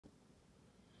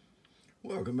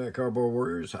Welcome back, Cardboard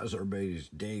Warriors. How's everybody's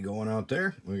day going out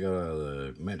there? We got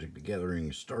the Magic the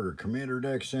Gathering starter commander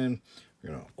decks in.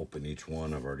 We're going to open each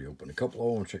one. I've already opened a couple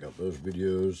of them. Check out those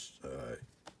videos.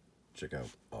 Check out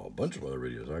a bunch of other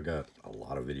videos. I got a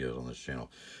lot of videos on this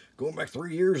channel. Going back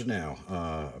 3 years now.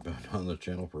 I've been on the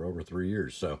channel for over 3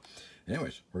 years. So,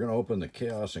 anyways, we're going to open the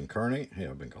Chaos Incarnate. Hey,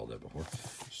 I've been called that before.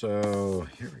 So,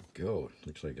 here we go.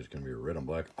 Looks like it's going to be a red and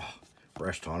black. Oh,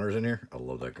 Brash Taunter's in here. I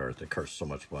love that card. That card's so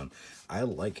much fun. I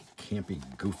like campy,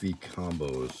 goofy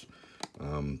combos.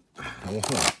 I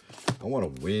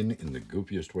want to win in the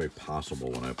goofiest way possible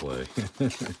when I play.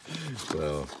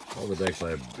 So all the decks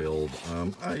I build,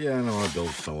 yeah, I know I build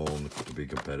some of them to be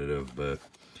competitive, but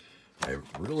I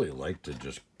really like to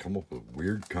just come up with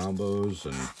weird combos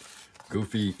and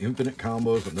goofy infinite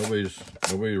combos that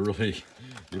nobody really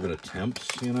even attempts,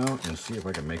 you know, and see if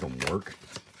I can make them work.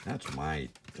 That's why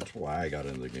I got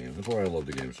into the game. That's why I love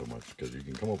the game so much, because you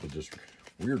can come up with just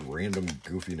weird random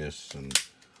goofiness and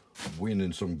win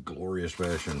in some glorious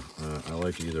fashion. I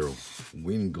like to either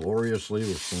win gloriously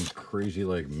with some crazy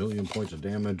like 1,000,000 points of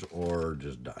damage or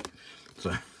just die.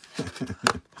 So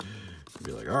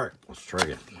be like, all right, let's try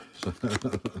again. So,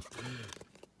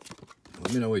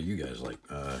 let me know what you guys like.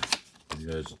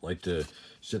 You guys like to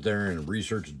sit there and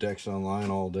research decks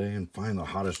online all day and find the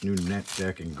hottest new net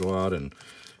deck and go out and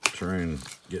try and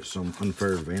get some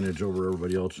unfair advantage over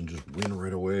everybody else and just win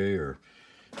right away? Or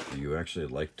do you actually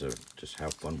like to just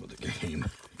have fun with the game?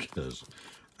 Because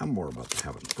I'm more about the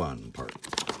having fun part.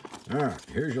 Alright,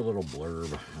 here's your little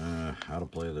blurb. How to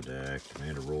play the deck,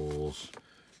 commander rules,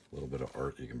 a little bit of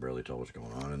art. You can barely tell what's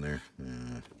going on in there.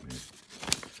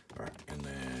 Alright, and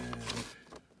then,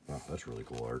 wow, that's really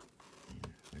cool art.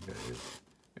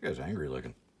 That guy's angry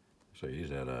looking. So he's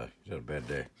had a bad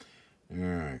day.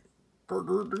 Alright.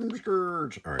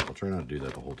 Alright, I'll try not to do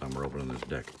that the whole time we're opening this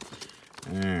deck.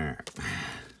 Alright.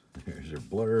 Here's your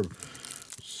blurb.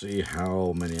 Let's see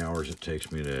how many hours it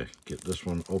takes me to get this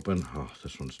one open. Oh,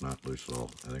 this one's not loose at all.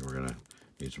 I think we're gonna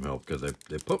need some help, because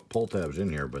they put pull tabs in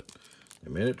here, but they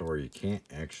made it to where you can't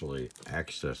actually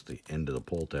access the end of the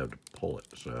pull tab to pull it.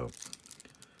 So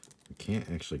we can't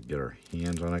actually get our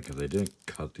hands on it because they didn't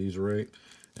cut these right.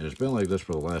 And it's been like this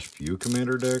for the last few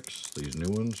commander decks, these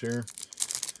new ones here.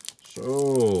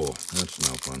 So that's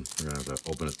no fun. We're gonna have to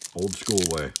open it old school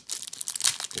way.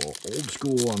 Well, old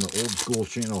school on the old school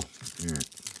channel. All right.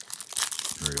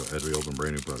 Here we go, as we open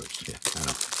brand new products. Yeah, I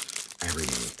know.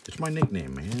 Everything. It's my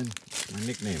nickname, man. It's my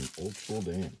nickname, Old School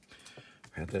Dan.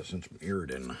 I've had that since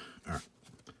Mirrodin. All right.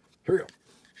 Here we go.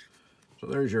 So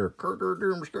there's your Carter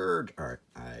Doom Scourge. All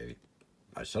right.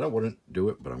 I said I wouldn't do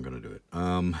it, but I'm going to do it.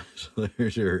 So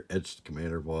there's your etched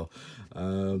commander ball.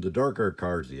 The darker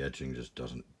cards, the etching just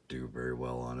doesn't do very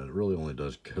well on it. It really only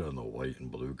does good on the white and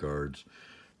blue cards.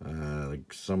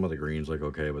 Like some of the greens, like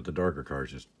okay, but the darker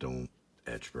cards just don't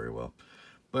etch very well.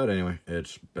 But anyway,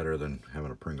 it's better than having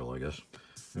a Pringle, I guess.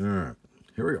 All right,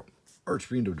 here we go.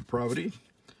 Archfiend of Depravity,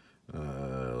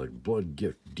 like Blood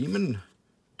Gift Demon,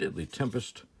 Deadly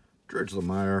Tempest, Dredge the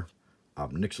Mire,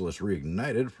 Obnixilis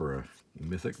Reignited for a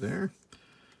mythic there,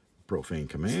 Profane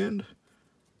Command,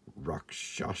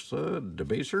 Rakshasa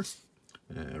Debaser,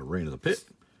 Reign of the Pit,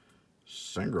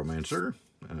 Sangromancer,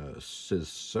 Sith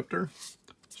Scepter,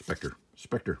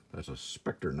 Spectre, that's a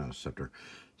Spectre, not a Scepter,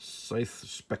 Scythe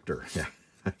Spectre, yeah,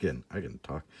 I can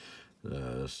talk,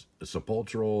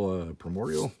 Sepulchral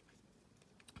Primordial,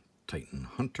 Titan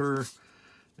Hunter,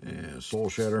 Soul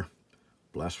Shatter,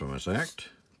 Blasphemous Act,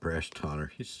 Brash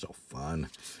Taunter, he's so fun,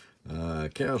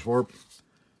 Chaos Warp,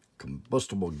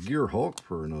 Combustible Gear Hulk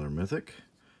for another mythic,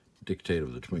 Dictate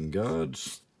of the Twin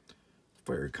Gods,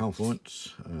 Fiery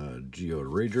Confluence, Geode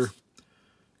Rager,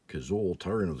 Kazol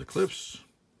Tyrant of the Cliffs,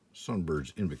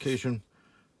 Sunbird's Invocation,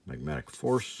 Magmatic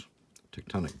Force,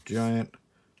 Tectonic Giant,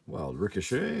 Wild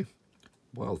Ricochet,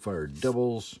 Wildfire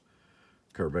Devils,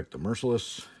 Karvek the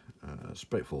Merciless,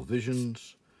 Spiteful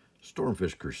Visions,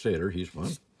 Stormfish Crusader, he's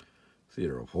fun,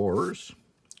 Theater of Horrors,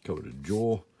 Coveted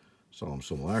Jewel, Solemn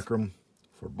Simulacrum,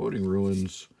 Foreboding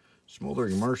Ruins,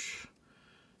 Smoldering Marsh,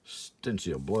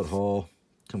 Stensia Bloodhall,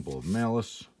 Temple of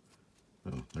Malice.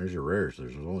 Oh, there's your rares.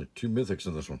 There's only 2 mythics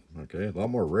in this one. Okay, a lot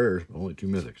more rares, but only 2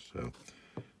 mythics. So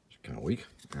it's kind of weak.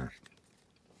 All right.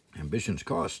 Ambition's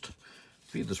Cost,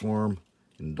 Feed the Swarm,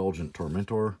 Indulgent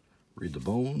Tormentor, Read the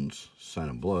Bones, Sign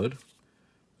of Blood,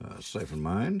 Siphon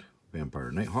Mind, Vampire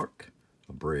Nighthawk,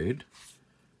 a Braid,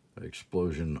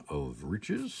 Explosion of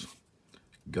Riches,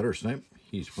 Gutter Snipe,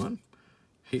 he's fun,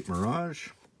 Hate Mirage,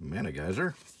 Mana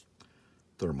Geyser,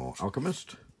 Thermal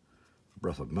Alchemist,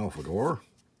 Breath of Malfagor,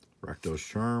 Rakdos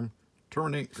Charm,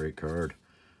 Terminate, great card,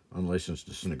 Unlicensed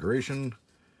Disintegration,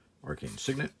 Arcane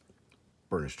Signet,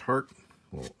 Burnished Heart.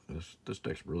 Well, this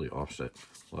deck's really offset.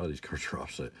 A lot of these cards are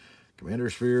offset. Commander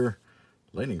Sphere,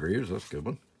 Lightning Greaves, that's a good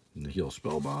one. Nihil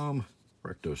Spellbomb,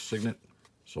 Recto's Signet,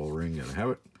 Soul Ring, gotta have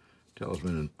it.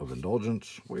 Talisman of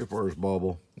Indulgence, Wayfarer's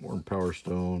Bauble, Warm Power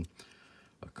Stone,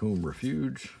 Akum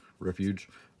Refuge,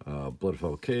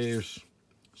 Bloodfell Caves,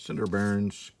 Cinder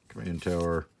Barrens, Command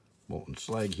Tower, Molten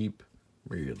Slag Heap,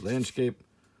 Myriad Landscape,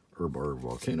 Urbar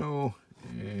Volcano,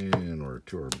 and we're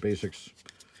to our basics.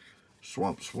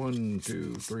 Swamps 1,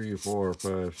 2, 3, 4,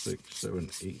 5, 6, 7,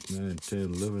 8, 9, 10,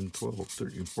 11, 12,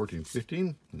 13, 14,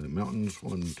 15. And then mountains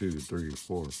 1, 2, 3,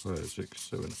 4, 5, 6,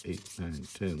 7, 8, 9,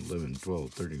 10, 11,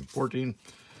 12, 13, 14.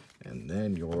 And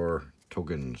then your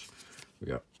tokens. We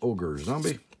got Ogre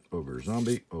Zombie, Ogre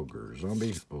Zombie, Ogre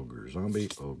Zombie, Ogre Zombie,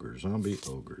 Ogre Zombie,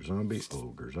 Ogre Zombie,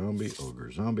 Ogre Zombie,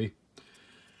 Ogre Zombie.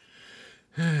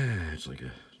 It's like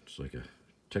a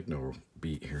techno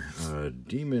beat here.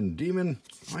 Demon.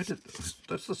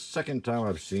 That's the second time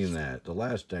I've seen that. The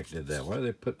last deck did that. Why did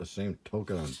they put the same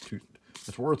token on two?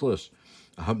 That's worthless.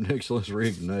 Obnixilis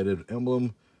Reignited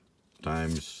Emblem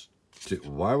times 2.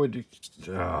 Why would you?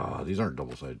 These aren't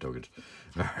double-sided tokens.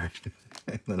 All right.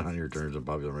 And then on your turns in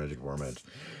popular Magic formats.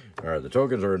 All right, the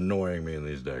tokens are annoying me in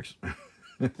these decks.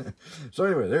 So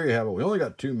anyway, there you have it. We only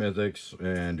got 2 mythics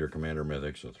and your commander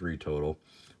mythics, so 3 total.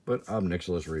 But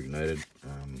Obnixilis Reignited,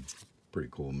 pretty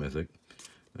cool mythic.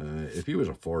 If he was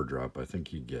a 4-drop, I think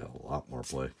he'd get a lot more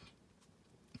play.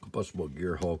 Combustible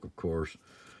Gear Hulk, of course.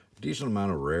 Decent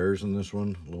amount of rares in this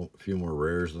one. A few more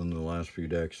rares than the last few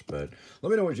decks. But let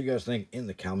me know what you guys think in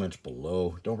the comments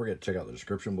below. Don't forget to check out the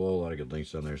description below. A lot of good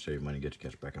links down there. Save money, get you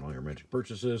cash back on all your Magic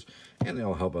purchases. And they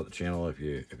all help out the channel. If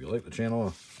you like the channel,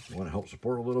 if you want to help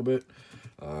support a little bit,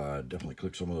 definitely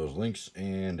click some of those links.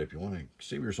 And if you want to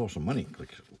save yourself some money,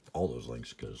 click all those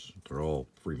links because they're all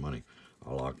free money.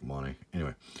 I like money.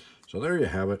 Anyway, so there you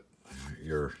have it.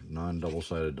 Your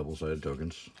non-double-sided, double-sided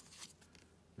tokens.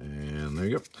 And there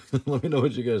you go. Let me know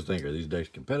what you guys think. Are these decks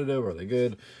competitive? Are they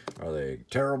good? Are they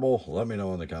terrible? Let me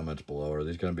know in the comments below. Are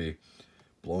these going to be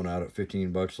blown out at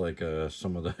 15 bucks like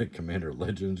some of the Commander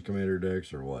Legends Commander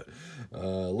decks or what?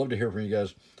 Love to hear from you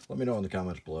guys. Let me know in the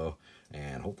comments below.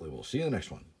 And hopefully we'll see you in the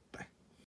next one.